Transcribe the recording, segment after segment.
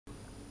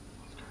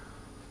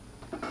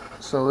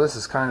So this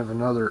is kind of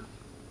another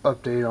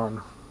update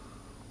on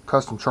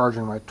custom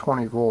charging my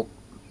 20 volt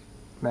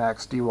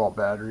MAX DeWalt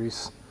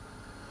batteries.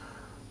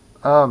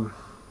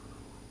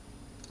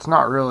 It's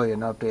not really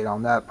an update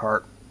on that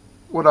part.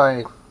 What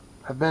I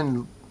have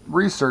been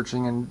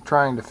researching and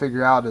trying to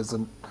figure out is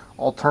an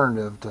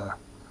alternative to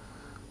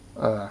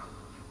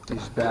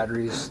these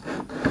batteries.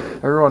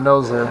 Everyone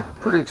knows they're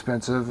pretty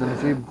expensive, and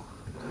if you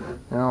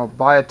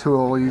buy a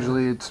tool,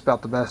 usually it's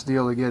about the best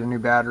deal to get a new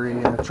battery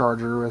and a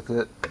charger with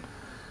it.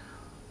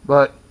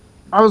 But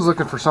I was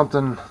looking for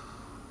something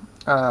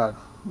a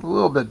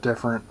little bit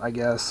different, I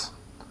guess.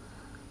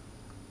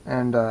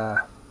 And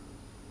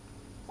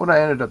what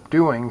I ended up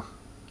doing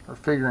or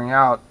figuring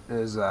out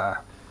is I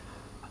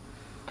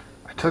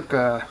took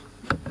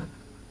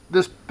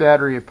this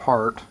battery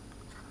apart.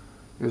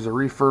 It was a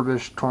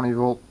refurbished 20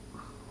 volt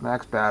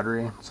MAX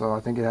battery, so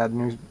I think it had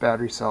new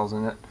battery cells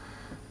in it.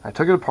 I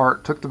took it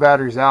apart, took the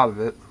batteries out of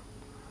it,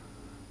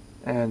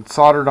 and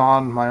soldered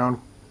on my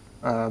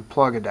own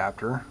plug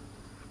adapter.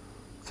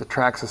 It's a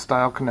Traxxas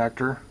style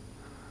connector,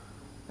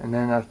 and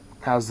then it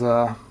has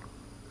a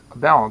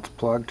balance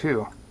plug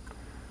too.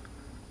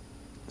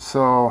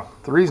 So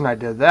the reason I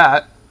did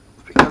that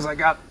is because I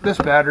got this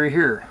battery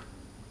here.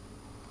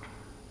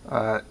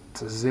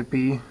 It's a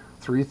Zippy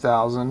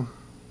 3000.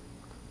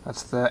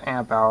 That's the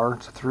amp hour.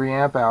 It's a 3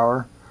 amp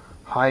hour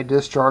high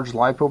discharge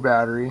LiPo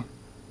battery,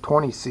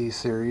 20C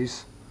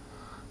series.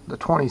 The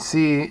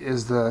 20C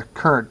is the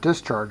current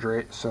discharge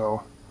rate,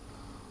 so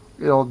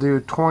it'll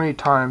do 20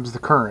 times the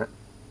current,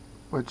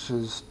 which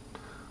is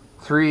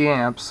 3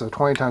 amps, so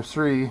 20 times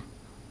 3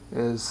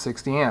 is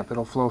 60 amp.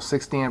 It'll flow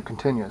 60 amp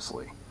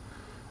continuously.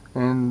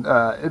 And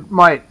it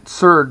might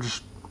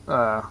surge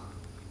a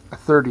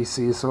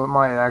 30C, so it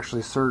might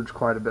actually surge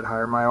quite a bit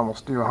higher. It might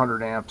almost do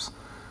 100 amps,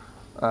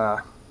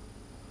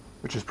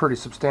 which is pretty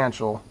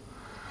substantial.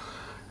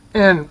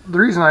 And the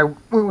reason I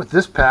went with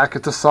this pack,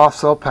 it's a soft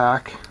cell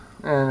pack,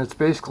 and it's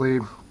basically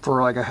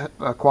for like a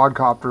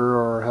quadcopter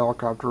or a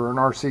helicopter or an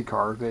RC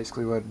car,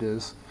 basically what it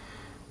is.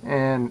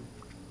 And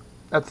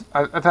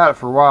I've had it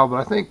for a while, but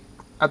I think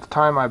at the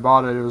time I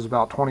bought it, it was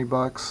about 20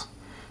 bucks,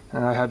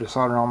 and I had to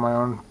solder on my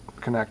own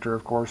connector.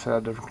 Of course, I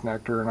had a different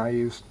connector, and I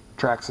used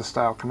Traxxas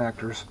style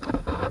connectors.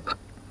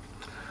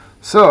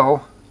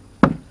 So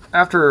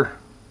after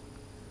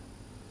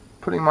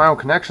putting my own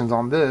connections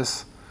on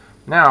this,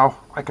 now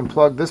I can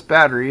plug this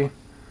battery.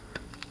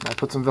 I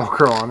put some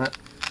Velcro on it,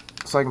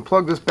 so I can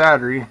plug this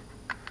battery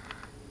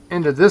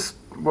into this,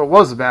 what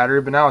was a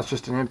battery, but now it's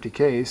just an empty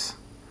case.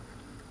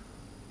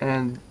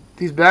 And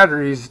these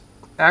batteries,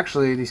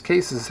 actually, these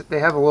cases, they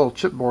have a little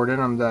chipboard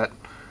in them that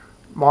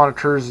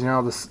monitors,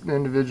 the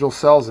individual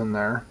cells in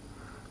there,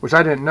 which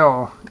I didn't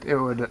know it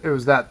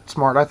was that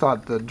smart. I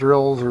thought the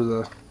drills or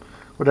the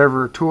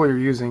whatever tool you're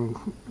using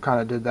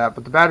kind of did that,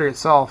 but the battery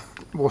itself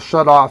will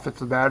shut off if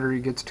the battery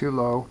gets too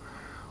low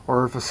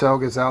or if a cell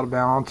gets out of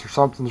balance or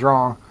something's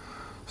wrong.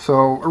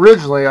 So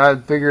originally I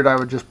figured I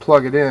would just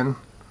plug it in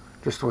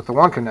just with the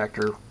one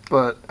connector,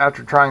 but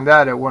after trying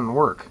that, it wouldn't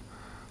work.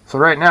 So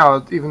right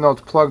now, even though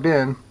it's plugged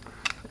in,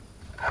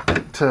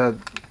 to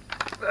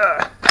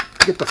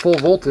get the full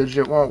voltage,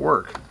 it won't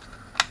work,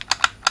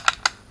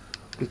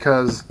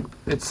 because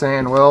it's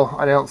saying, well,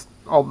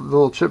 the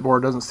little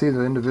chipboard doesn't see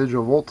the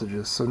individual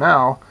voltages. So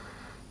now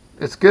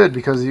it's good,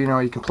 because you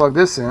can plug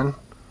this in,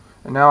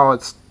 and now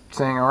it's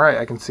saying, all right,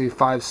 I can see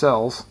 5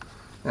 cells,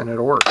 and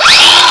it'll work.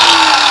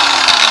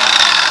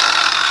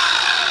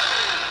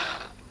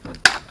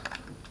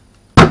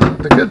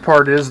 The good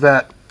part is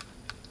that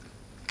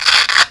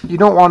you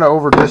don't want to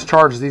over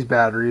discharge these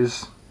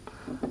batteries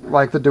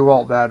like the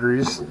DeWalt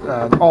batteries.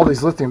 All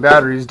these lithium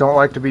batteries don't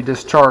like to be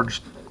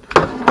discharged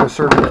to a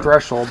certain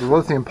threshold. The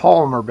lithium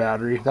polymer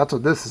battery, that's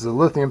what this is, a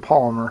lithium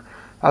polymer,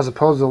 as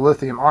opposed to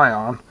lithium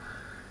ion.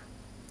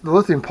 The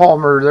lithium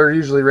polymer, they're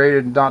usually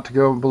rated not to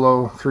go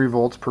below 3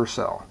 volts per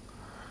cell,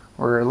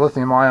 where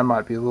lithium ion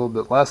might be a little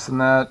bit less than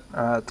that.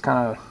 It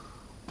kind of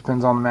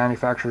depends on the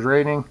manufacturer's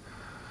rating.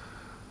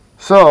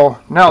 So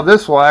now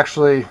this will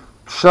actually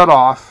shut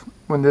off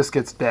when this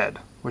gets dead,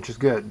 which is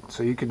good.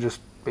 So you can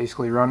just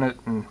basically run it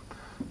and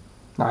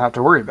not have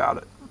to worry about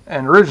it.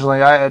 And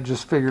originally I had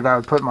just figured I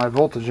would put my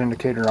voltage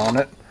indicator on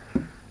it,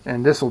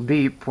 and this will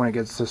beep when it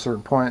gets to a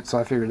certain point, so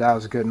I figured that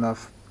was good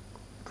enough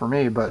for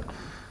me. But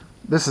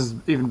this is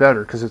even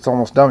better because it's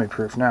almost dummy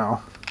proof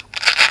now.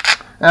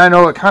 And I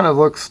know it kind of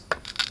looks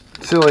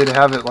silly to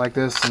have it like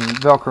this and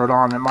velcroed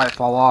on, it might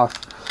fall off,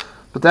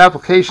 but the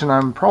application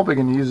I'm probably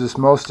going to use this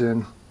most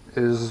in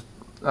is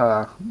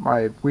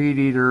my weed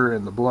eater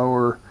and the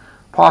blower,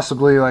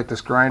 possibly like this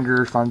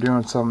grinder if I'm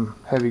doing some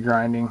heavy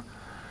grinding.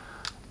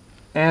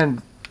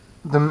 And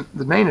the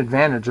main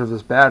advantage of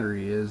this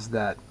battery is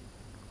that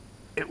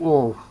it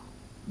will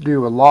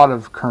do a lot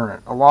of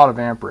current, a lot of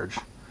amperage,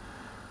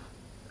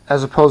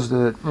 as opposed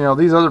to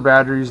these other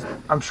batteries.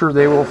 I'm sure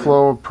they will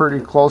flow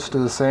pretty close to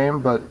the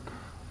same, but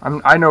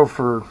I know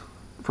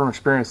from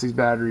experience these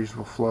batteries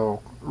will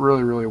flow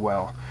really, really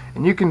well.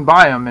 And you can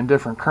buy them in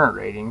different current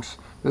ratings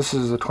This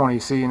is a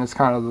 20C, and it's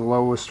kind of the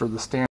lowest or the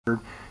standard.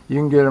 You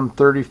can get them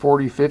 30,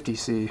 40,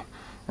 50C,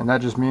 and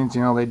that just means,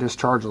 you know, they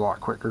discharge a lot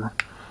quicker.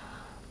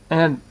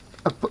 And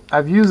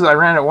I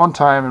ran it one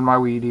time in my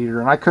weed eater,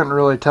 and I couldn't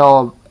really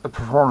tell a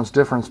performance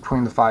difference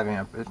between the 5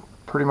 amp. It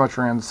pretty much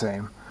ran the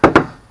same.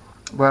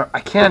 But I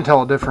can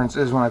tell a difference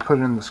is when I put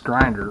it in this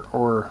grinder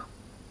or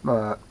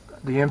the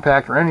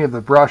impact or any of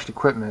the brushed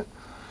equipment.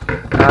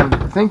 And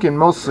I'm thinking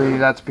mostly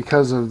that's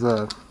because of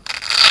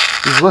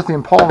these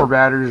lithium polymer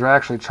batteries are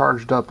actually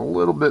charged up a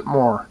little bit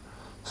more.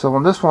 So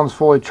when this one's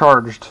fully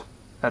charged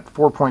at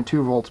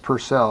 4.2 volts per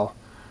cell,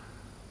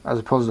 as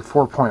opposed to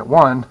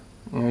 4.1,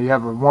 you know, you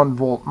have a 1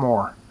 volt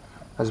more.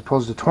 As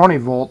opposed to 20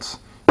 volts,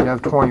 you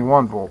have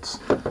 21 volts.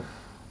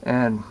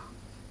 And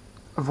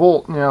a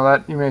volt, you know,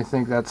 that you may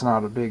think that's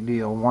not a big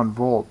deal, 1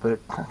 volt, but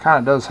it kind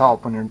of does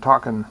help when you're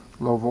talking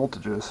low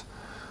voltages.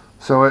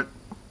 So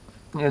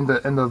and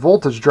the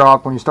voltage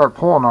drop when you start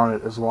pulling on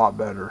it is a lot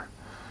better.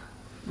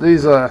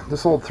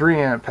 This old 3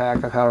 amp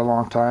pack I've had a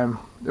long time.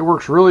 It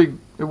worked really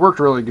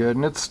good,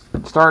 and it's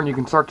starting. You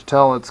can start to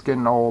tell it's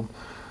getting old,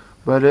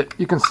 but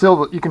you can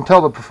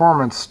tell the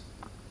performance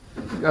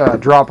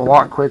drop a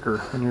lot quicker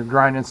when you're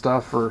grinding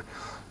stuff or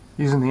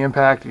using the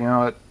impact. You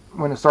know,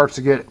 when it starts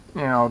to get,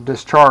 you know,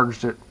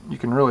 discharged, you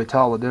can really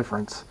tell the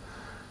difference.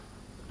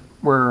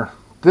 Where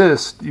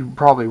this, you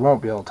probably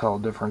won't be able to tell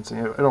the difference.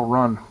 It'll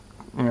run,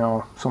 you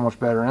know, so much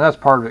better, and that's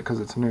part of it because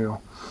it's new.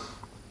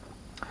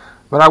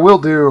 But I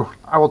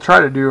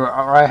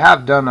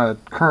have done a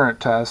current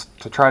test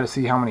to try to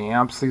see how many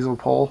amps these will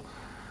pull,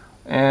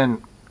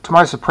 and to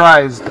my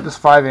surprise, this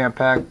 5 amp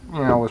pack,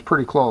 you know, was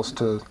pretty close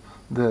to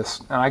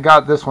this, and I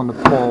got this one to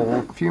pull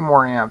a few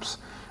more amps,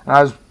 and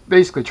I was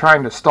basically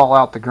trying to stall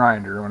out the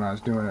grinder when I was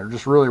doing it,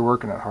 just really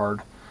working it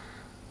hard.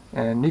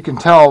 And you can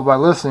tell by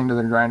listening to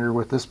the grinder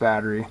with this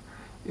battery,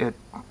 it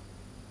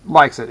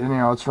likes it, and you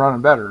know, it's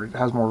running better. It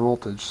has more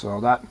voltage,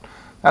 so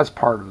that's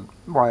part of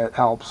why it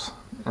helps,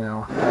 you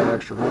know, add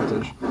extra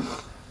voltage.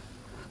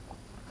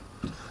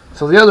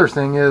 So the other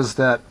thing is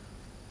that,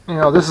 you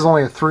know, this is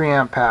only a 3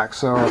 amp pack,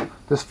 so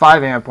this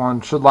 5 amp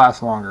one should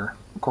last longer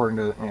according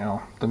to, you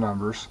know, the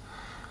numbers.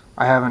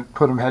 I haven't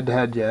put them head to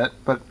head yet,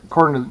 but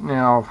according to, you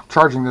know,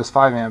 charging this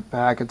 5 amp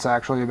pack, it's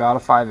actually about a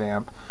 5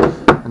 amp,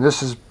 and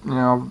this is, you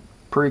know,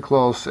 pretty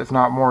close, if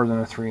not more than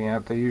a 3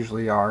 amp. They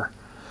usually are.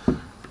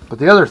 But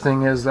the other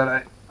thing is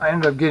that I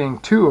ended up getting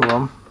 2 of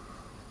them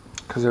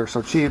because they're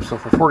so cheap. So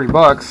for 40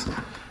 bucks,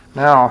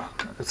 now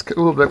it's a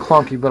little bit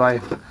clunky, but I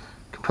can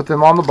put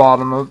them on the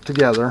bottom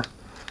together,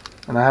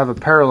 and I have a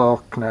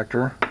parallel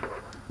connector.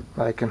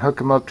 I can hook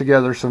them up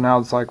together, so now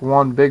it's like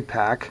one big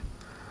pack.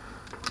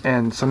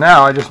 And so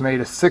now I just made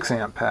a 6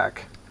 amp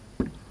pack,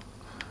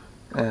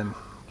 and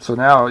so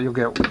now you'll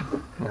get,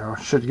 you know,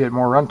 should get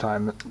more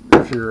runtime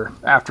if you're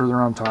after the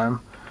runtime.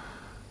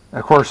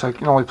 Of course, I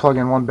can only plug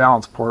in one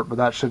balance port, but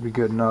that should be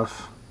good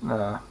enough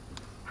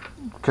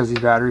because these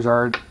batteries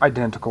are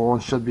identical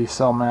and should be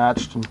cell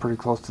matched and pretty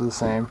close to the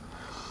same.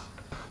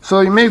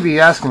 So you may be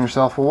asking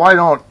yourself, well, why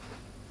don't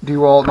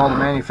DeWalt and all the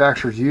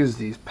manufacturers use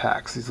these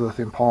packs, these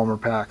lithium polymer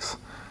packs?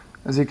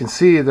 As you can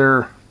see,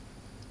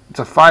 it's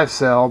a 5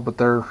 cell, but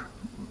there's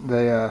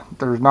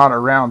not a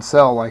round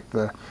cell like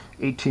the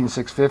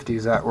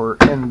 18650s that were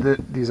in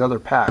these other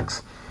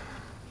packs.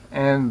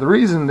 And the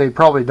reason they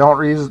probably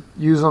don't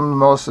use them the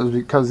most is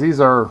because these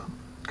are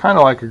kind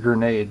of like a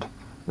grenade.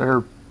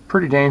 They're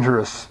pretty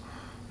dangerous.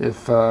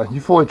 If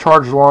you fully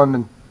charge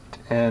one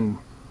and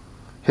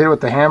hit it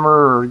with the hammer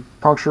or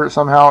puncture it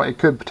somehow, it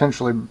could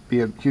potentially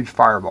be a huge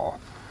fireball.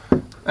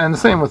 And the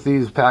same with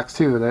these packs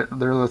too.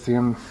 They're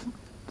lithium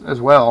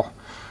as well.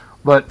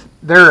 But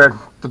the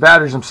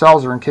batteries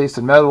themselves are encased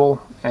in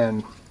metal,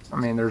 and I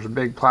mean, there's a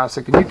big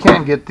plastic, and you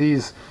can get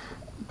these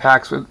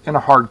packs in a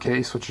hard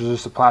case, which is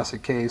just a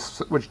plastic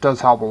case, which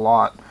does help a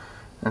lot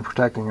in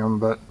protecting them.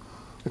 But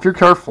if you're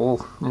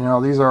careful, you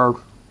know, these are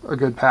a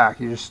good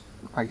pack. You just,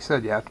 like I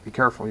said, you have to be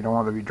careful. You don't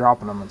want to be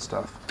dropping them and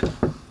stuff.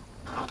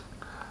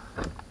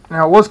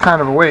 Now, it was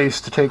kind of a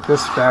waste to take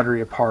this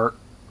battery apart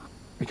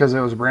because it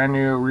was a brand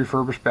new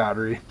refurbished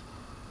battery.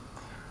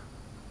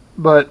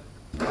 But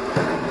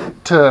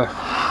the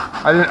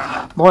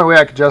only way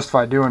I could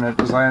justify doing it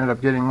is I ended up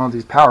getting one of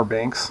these power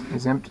banks.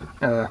 These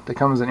they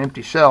come as an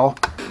empty shell,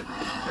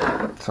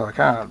 so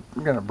I'm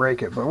gonna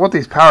break it. But what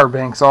these power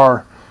banks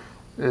are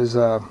is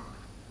so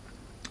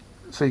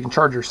you can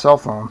charge your cell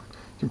phone.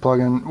 You can plug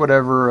in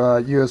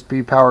whatever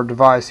USB powered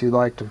device you'd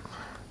like to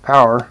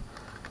power,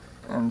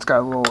 and it's got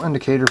a little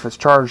indicator if it's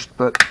charged.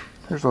 But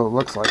here's what it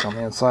looks like on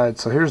the inside.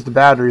 So here's the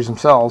batteries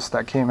themselves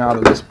that came out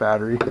of this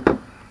battery.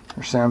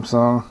 They're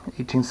Samsung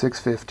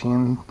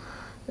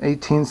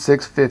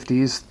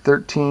 18650s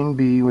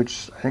 13B,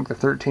 which I think the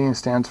 13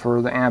 stands for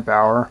the amp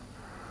hour,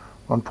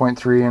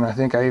 1.3, and I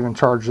think I even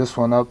charged this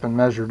one up and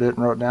measured it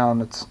and wrote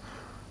down it's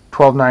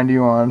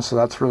 1291, so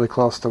that's really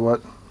close to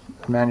what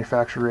the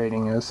manufacturer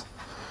rating is.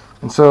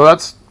 And so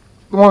that's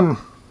one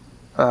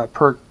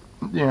perk.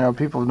 You know,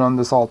 people have done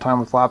this all the time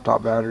with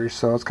laptop batteries,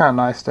 so it's kind of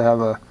nice to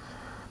have a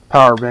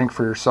power bank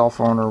for your cell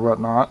phone or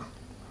whatnot.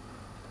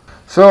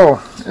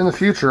 So in the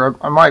future,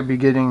 I might be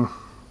getting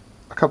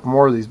a couple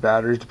more of these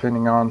batteries,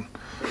 depending on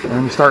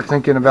when you start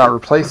thinking about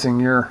replacing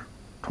your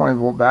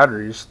 20-volt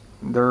batteries.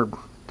 They're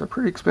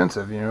pretty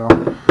expensive, you know.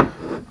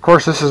 Of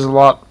course, this is a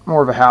lot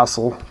more of a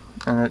hassle,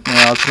 and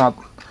it's not,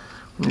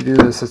 when you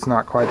do this, it's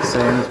not quite the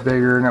same. It's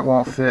bigger and it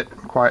won't fit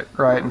quite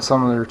right in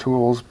some of their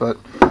tools, but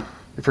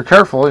if you're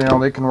careful, you know,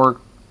 they can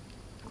work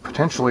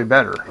potentially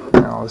better.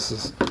 You know, this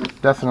is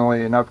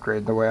definitely an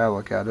upgrade the way I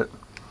look at it.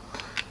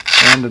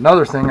 And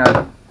another thing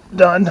I've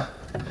done,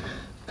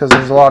 because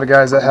there's a lot of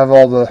guys that have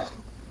all the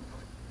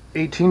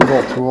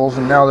 18-volt tools,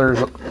 and now there's,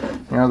 you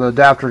know, the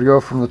adapter to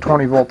go from the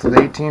 20-volt to the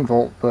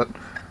 18-volt, but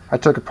I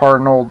took apart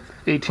an old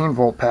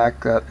 18-volt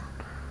pack that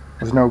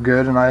was no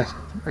good, and I,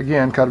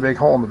 again, cut a big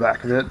hole in the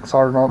back of it,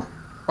 soldered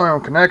my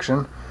own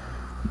connection,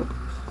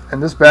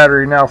 and this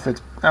battery now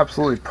fits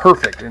absolutely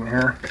perfect in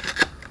here.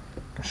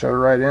 I can shove it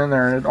right in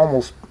there, and it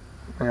almost,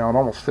 you know, it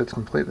almost fits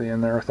completely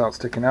in there without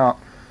sticking out.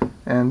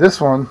 And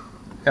this one,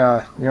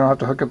 you don't have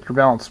to hook up your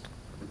balance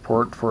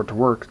port for it to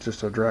work. It's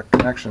just a direct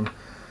connection,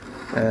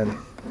 and you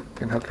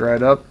can hook it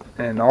right up,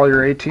 and all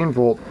your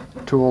 18-volt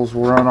tools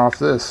will run off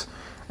this.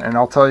 And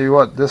I'll tell you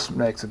what, this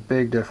makes a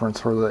big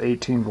difference for the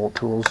 18-volt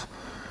tools.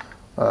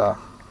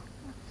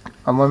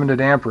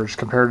 Unlimited amperage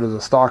compared to the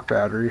stock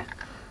battery.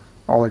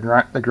 All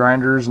the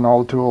grinders and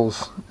all the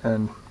tools,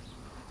 and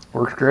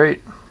works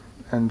great.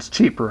 And it's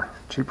cheaper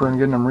than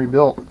getting them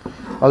rebuilt.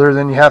 Other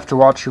than you have to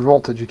watch your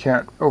voltage, you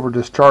can't over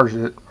discharge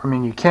it. I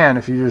mean, you can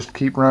if you just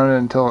keep running it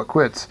until it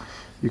quits.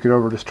 You could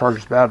over discharge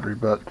this battery,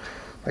 but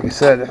like I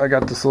said, if I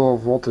got this little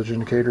voltage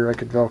indicator, I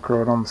could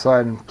Velcro it on the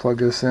side and plug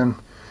this in,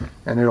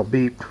 and it'll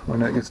beep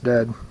when it gets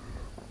dead.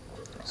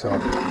 So,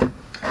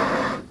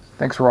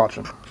 thanks for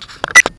watching.